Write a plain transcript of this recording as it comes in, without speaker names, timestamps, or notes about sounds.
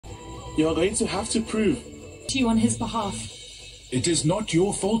You are going to have to prove to you on his behalf. It is not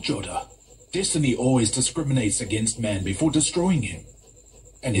your fault, Jodha. Destiny always discriminates against man before destroying him.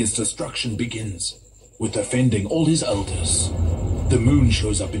 And his destruction begins with offending all his elders. The moon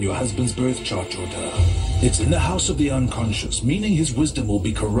shows up in your husband's birth chart, Jodha. It's in the house of the unconscious, meaning his wisdom will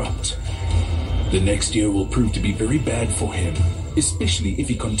be corrupt. The next year will prove to be very bad for him, especially if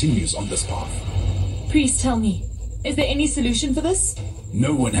he continues on this path. Priest, tell me, is there any solution for this?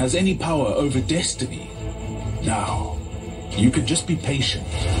 No one has any power over destiny. Now, you can just be patient.